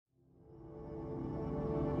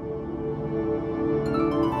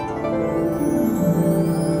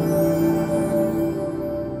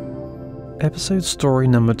Episode story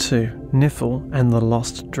number 2, Niffle and the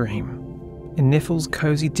Lost Dream. In Niffle's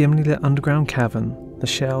cozy, dimly lit underground cavern, the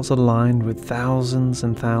shelves are lined with thousands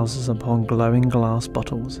and thousands upon glowing glass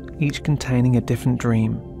bottles, each containing a different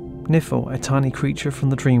dream. Niffle, a tiny creature from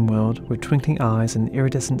the dream world with twinkling eyes and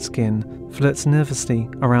iridescent skin, flirts nervously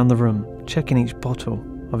around the room, checking each bottle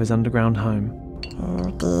of his underground home. Oh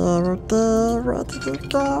dear, where did it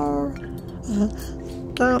go?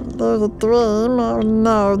 Can't lose a dream, oh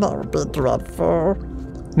no, that would be dreadful.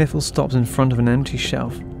 Niffle stops in front of an empty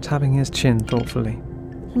shelf, tapping his chin thoughtfully.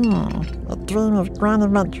 A dream of grand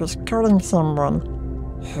adventures calling someone.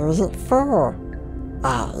 Who is it for?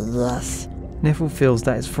 Ah, yes. Niffle feels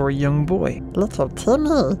that it's for a young boy. Little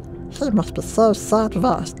Timmy. He must be so sad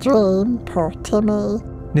without his dream, poor Timmy.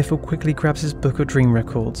 Niffle quickly grabs his book of dream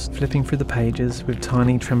records, flipping through the pages with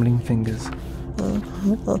tiny trembling fingers.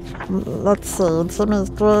 Let's see, Timmy's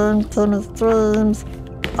dreams.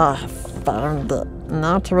 I found it.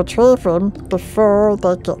 Now to retrieve him before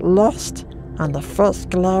they get lost and the first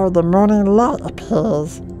glow of the morning light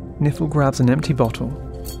appears. Niffle grabs an empty bottle,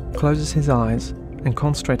 closes his eyes, and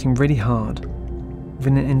concentrating really hard.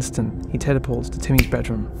 Within an instant, he teleports to Timmy's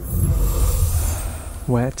bedroom,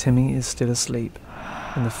 where Timmy is still asleep,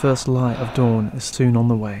 and the first light of dawn is soon on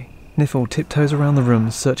the way. Niffle tiptoes around the room,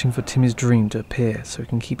 searching for Timmy's dream to appear so he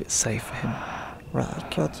can keep it safe for him. Where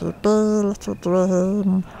could you be, little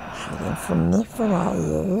dream? Hiding from Niffle, are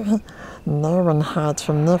you? No one hides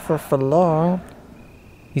from Niffle for long.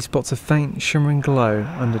 He spots a faint, shimmering glow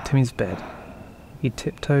under Timmy's bed. He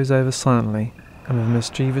tiptoes over silently, and with a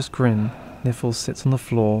mischievous grin, Niffle sits on the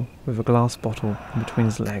floor with a glass bottle in between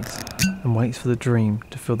his legs and waits for the dream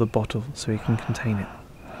to fill the bottle so he can contain it.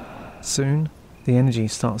 Soon, the energy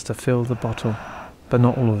starts to fill the bottle, but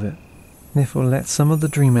not all of it. Niffle lets some of the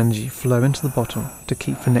dream energy flow into the bottle to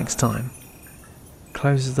keep for next time.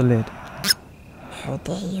 Closes the lid. Oh,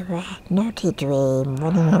 there you are, naughty dream,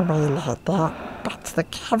 running away like that. Back to the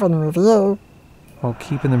cavern with you. While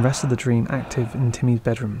keeping the rest of the dream active in Timmy's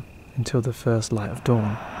bedroom until the first light of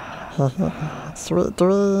dawn. Sweet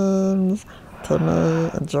dreams. Timmy,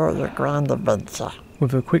 enjoy your grand adventure.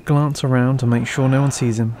 With a quick glance around to make sure no one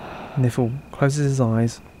sees him, Niffle closes his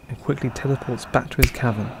eyes and quickly teleports back to his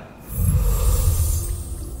cavern.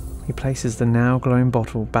 He places the now glowing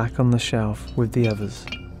bottle back on the shelf with the others,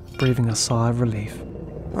 breathing a sigh of relief.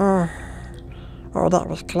 Oh, that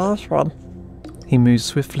was a close one. He moves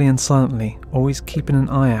swiftly and silently, always keeping an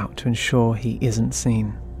eye out to ensure he isn't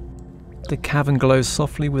seen. The cavern glows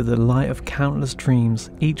softly with the light of countless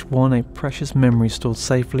dreams, each one a precious memory stored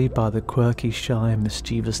safely by the quirky, shy and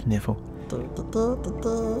mischievous Niffle.